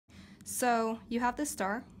So you have the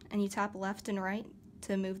star, and you tap left and right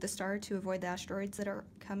to move the star to avoid the asteroids that are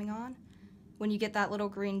coming on. When you get that little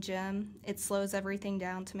green gem, it slows everything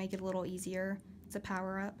down to make it a little easier. It's a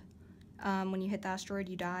power-up. When you hit the asteroid,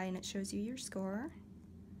 you die, and it shows you your score.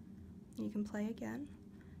 You can play again.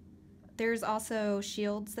 There's also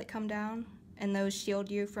shields that come down, and those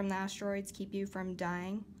shield you from the asteroids, keep you from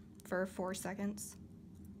dying for 4 seconds.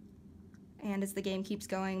 And as the game keeps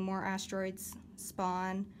going, more asteroids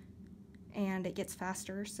spawn, and it gets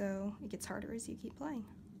faster, so it gets harder as you keep playing.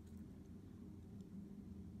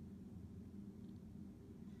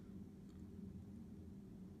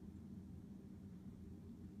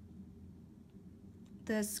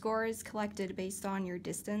 The score is collected based on your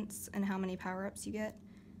distance and how many power-ups you get.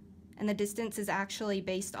 And the distance is actually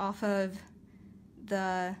based off of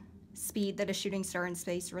the speed that a shooting star in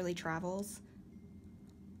space really travels.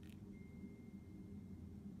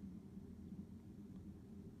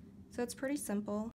 So it's pretty simple.